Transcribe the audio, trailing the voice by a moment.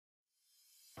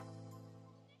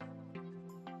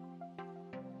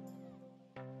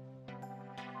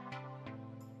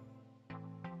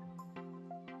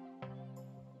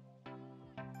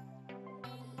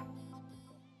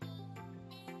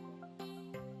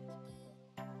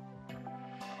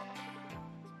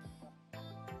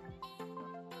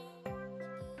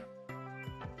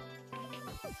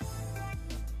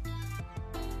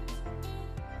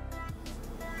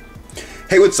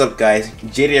Hey, what's up guys,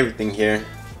 Jdeverything here,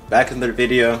 back in another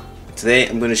video. Today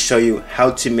I'm going to show you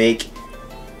how to make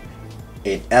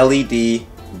an LED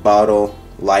bottle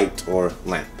light or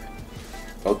lamp.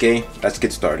 Okay, let's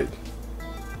get started.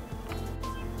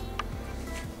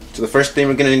 So the first thing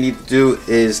we're going to need to do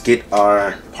is get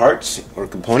our parts or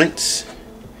components.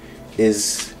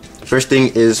 First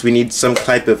thing is we need some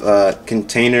type of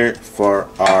container for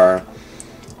our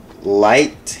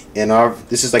light, and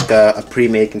this is like a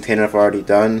pre-made container I've already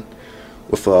done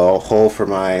with a hole for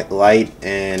my light,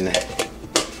 and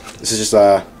this is just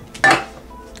a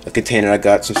container I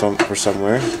got for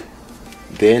somewhere.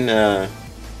 Then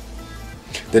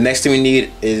the next thing we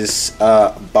need is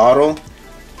a bottle.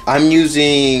 I'm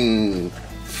using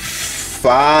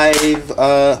 5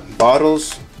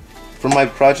 bottles for my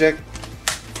project,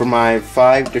 for my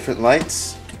 5 different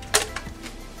lights.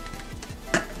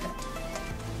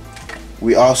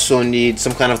 We also need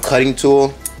some kind of cutting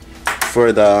tool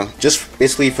for just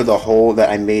basically for the hole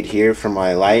that I made here for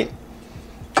my light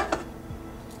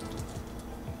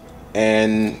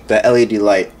and the LED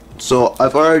light. So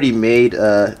I've already made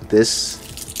this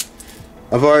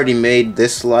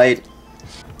light.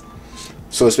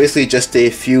 So it's basically just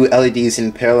a few LEDs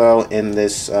in parallel in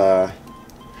this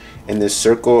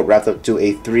circle wrapped up to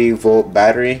a 3-volt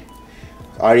battery.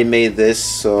 I already made this,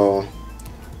 so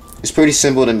it's pretty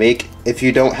simple to make. If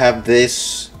you don't have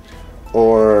this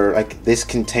or like this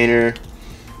container,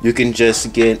 you can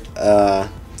just get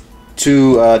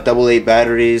 2 AA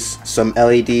batteries, some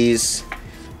LEDs,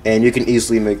 and you can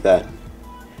easily make that.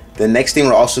 The next thing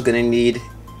we're also gonna need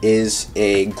is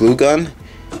a glue gun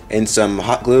and some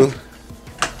hot glue,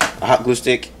 a hot glue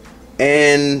stick,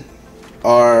 and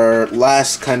our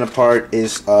last kind of part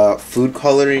is food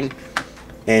coloring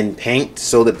and paint.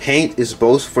 So the paint is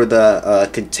both for the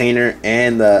container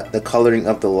and the coloring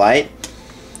of the light,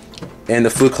 and the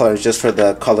food color is just for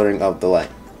the coloring of the light.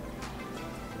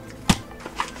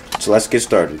 So let's get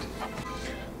started.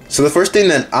 So the first thing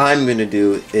that I'm gonna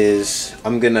do is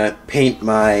I'm gonna paint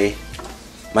my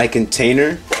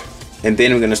container, and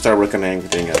then I'm gonna start working on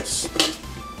everything else.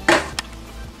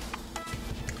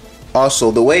 Also,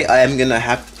 the way I'm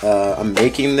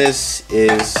making this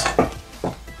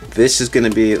is gonna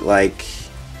be like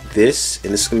this,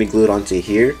 and this is gonna be glued onto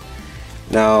here.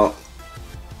 Now,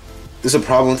 there's a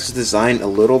problem with this design a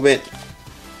little bit,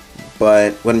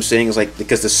 but what I'm saying is, like,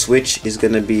 because the switch is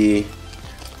gonna be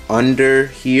under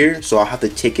here, so I'll have to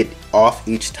take it off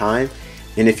each time.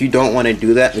 And if you don't want to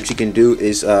do that, what you can do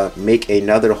is make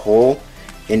another hole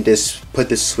and just put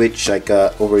the switch like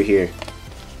over here.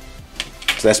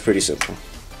 So that's pretty simple.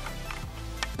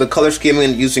 The color scheme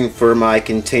I'm using for my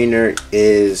container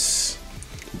is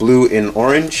blue and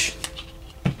orange.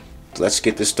 Let's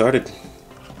get this started.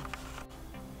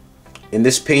 And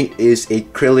this paint is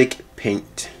acrylic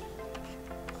paint.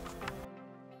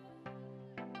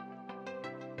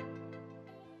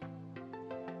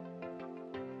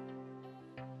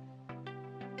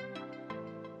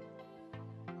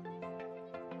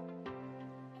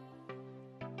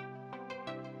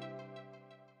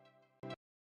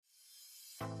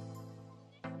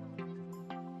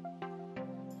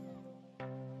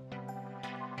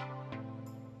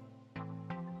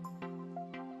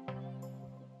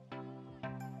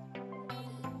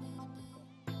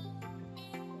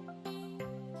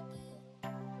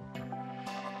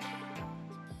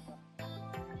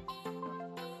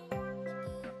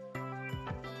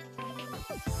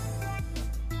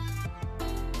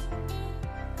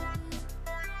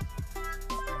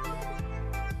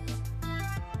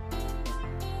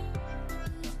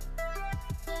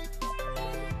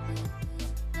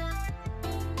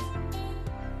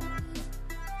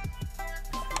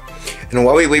 And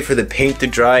while we wait for the paint to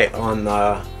dry on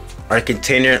our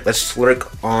container, let's work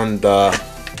on the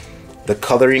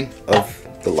coloring of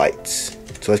the lights.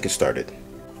 So let's get started.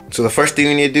 So the first thing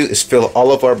we need to do is fill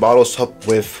all of our bottles up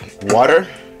with water.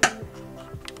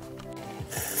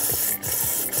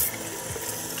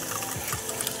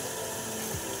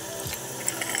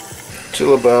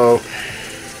 Till about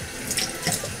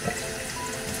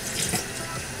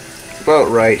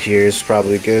right here is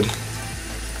probably good.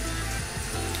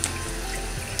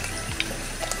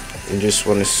 You just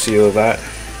want to seal that.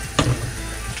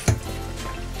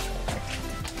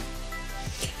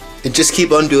 And just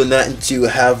keep on doing that until you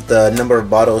have the number of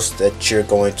bottles that you're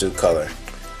going to color.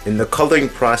 And the coloring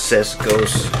process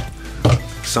goes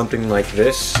something like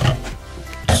this.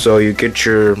 So you get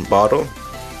your bottle,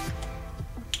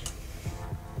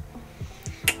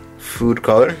 food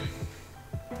color.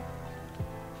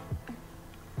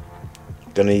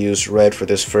 Gonna use red for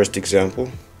this first example.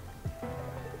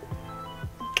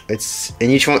 It's, and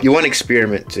each one you want to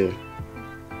experiment too.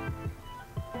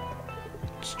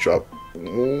 Just drop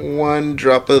one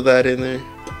drop of that in there.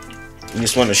 You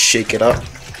just want to shake it up.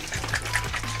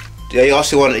 Yeah, you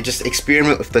also want to just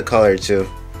experiment with the color too.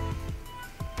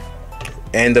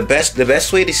 And the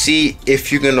best way to see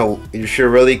if you're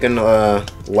really gonna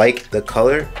like the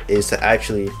color is to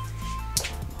actually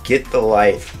get the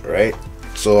light, right?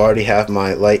 So I already have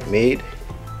my light made,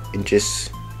 and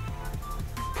just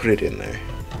put it in there.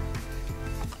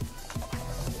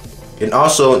 And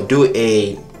also do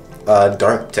a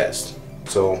dark test.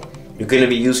 So you're gonna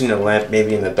be using the lamp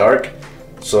maybe in the dark,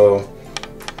 so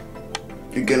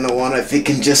you're gonna want to, if you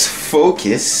can just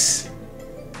focus,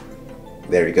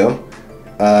 there we go.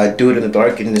 Do it in the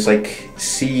dark and just like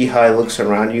see how it looks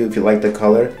around you if you like the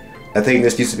color. I think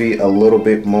this needs to be a little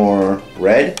bit more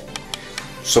red,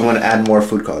 so I'm gonna add more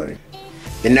food coloring.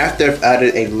 And after I've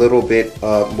added a little bit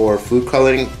more food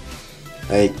coloring,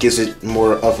 it gives it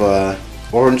more of a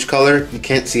orange color. You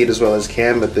can't see it as well as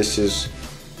can, but this is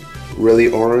really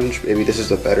orange. Maybe this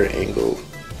is a better angle.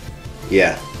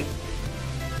 Yeah.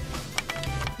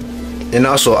 And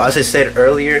also, as I said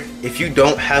earlier, if you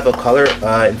don't have a color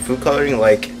in food coloring,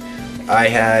 like I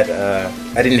had,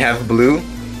 I didn't have blue,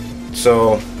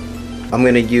 so I'm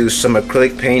gonna use some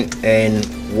acrylic paint and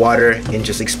water and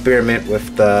just experiment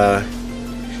with the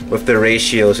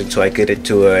ratios until I get it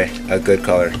to a good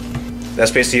color.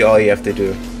 That's basically all you have to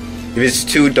do. If it's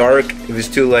too dark, if it's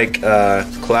too like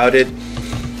clouded,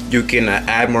 you can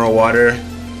add more water,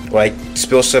 like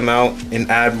spill some out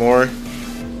and add more.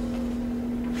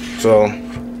 So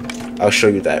I'll show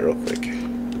you that real quick.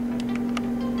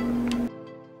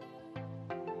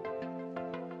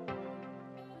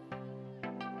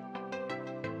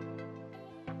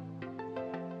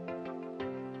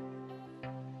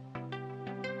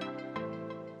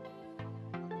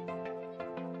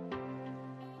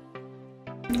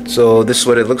 So this is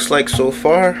what it looks like so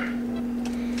far.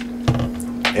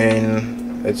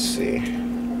 And let's see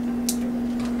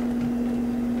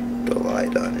the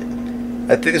light on it.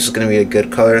 I think this is going to be a good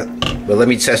color, but let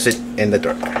me test it in the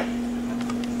dark.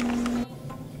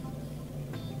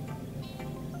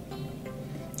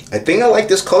 I think I like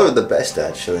this color the best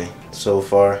actually so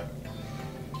far.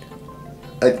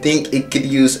 I think it could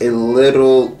use a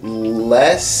little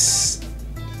less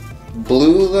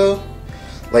blue though,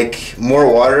 like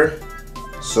more water.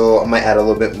 So I might add a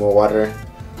little bit more water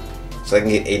so I can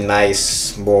get a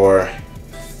nice, more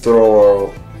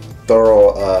thorough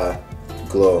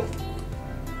glow.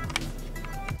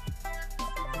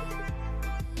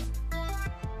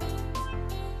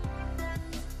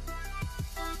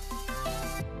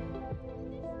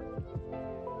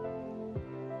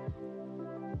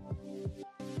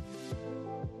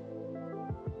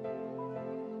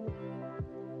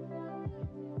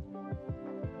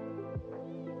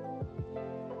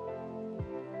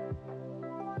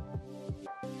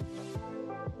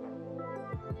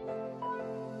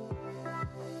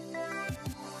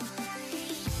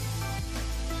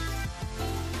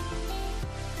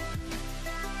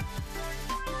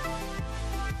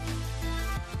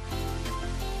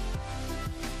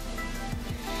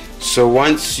 So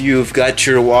once you've got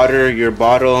your water, your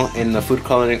bottle, and the food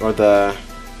coloring or the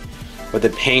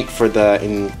paint for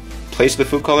in place of the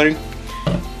food coloring,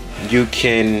 you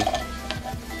can,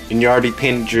 and you already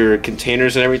painted your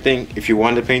containers and everything if you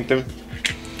want to paint them.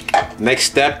 Next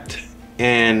step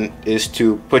is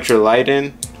to put your light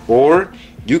in, or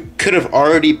you could have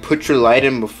already put your light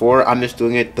in before. I'm just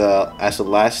doing it as the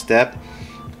last step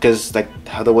because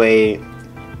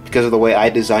because of the way I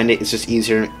designed it, it's just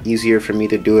easier for me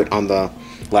to do it on the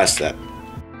last step.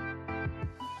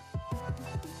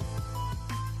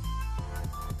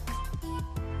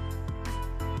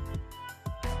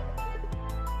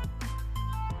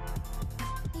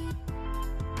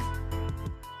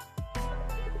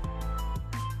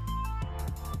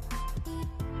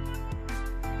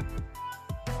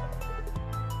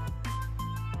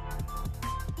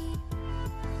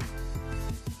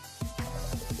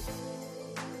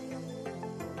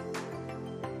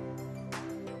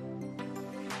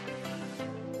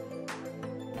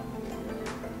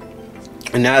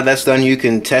 And now that's done, you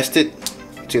can test it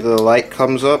till the light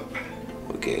comes up.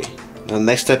 Okay, now the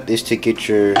next step is to get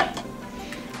your,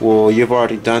 well, you've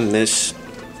already done this.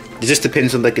 It just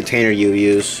depends on the container you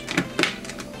use.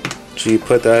 So you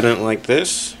put that in like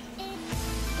this.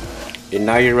 And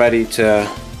now you're ready to,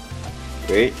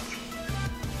 wait.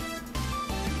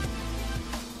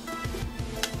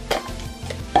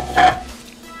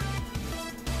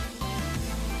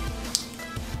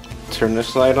 Turn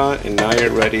this light on, and now you're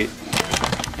ready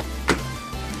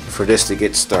for this to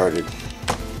get started.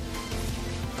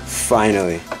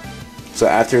 Finally. So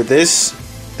after this,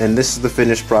 and this is the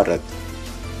finished product.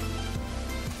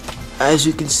 As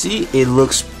you can see, it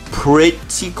looks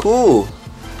pretty cool.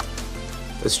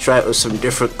 Let's try it with some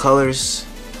different colors.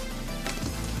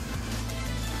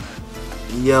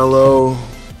 Yellow,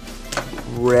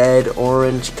 red,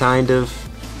 orange, kind of.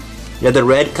 Yeah, the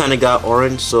red kind of got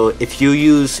orange. So if you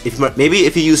use, maybe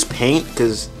if you use paint,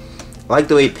 because I like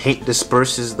the way paint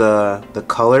disperses the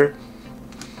color.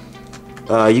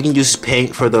 You can use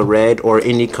paint for the red or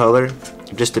any color.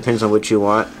 It just depends on what you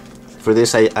want. For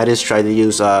this, I just tried to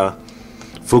use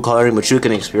food coloring, but you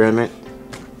can experiment.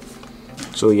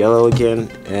 So yellow again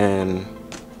and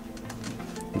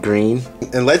green.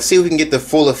 And let's see if we can get the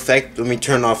full effect when we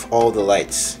turn off all the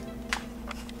lights.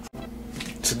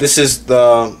 So this is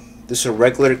a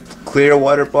regular clear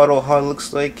water bottle, how it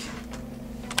looks like.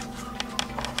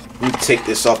 Let me take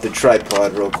this off the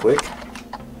tripod real quick.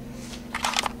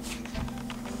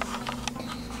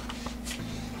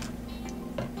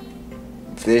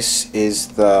 This is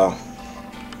the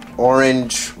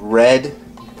orange red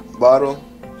bottle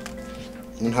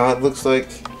and how it looks like.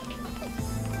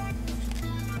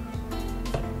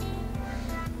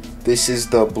 This is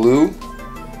the blue,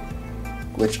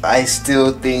 which I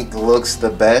still think looks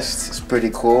the best. It's pretty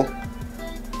cool.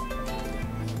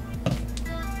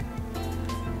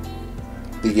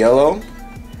 The yellow,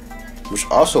 which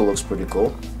also looks pretty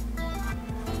cool.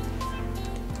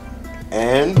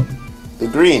 And the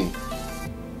green,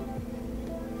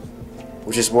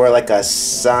 which is more like a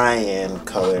cyan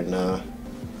color now.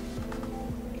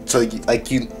 So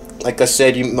like I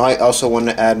said, you might also want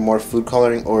to add more food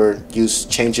coloring or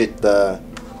change it to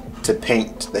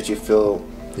paint that you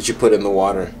put in the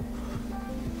water.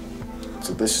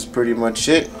 So this is pretty much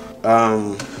it.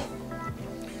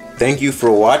 Thank you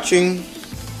for watching.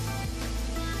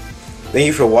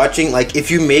 Like, if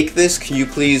you make this, can you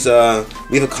please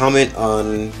leave a comment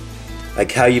on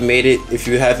like how you made it? If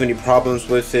you have any problems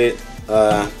with it,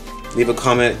 leave a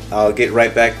comment. I'll get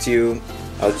right back to you.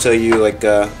 I'll tell you like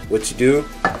what to do.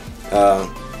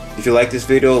 If you like this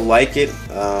video, like it.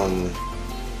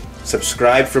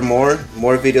 Subscribe for more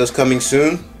videos coming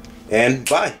soon. And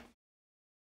bye.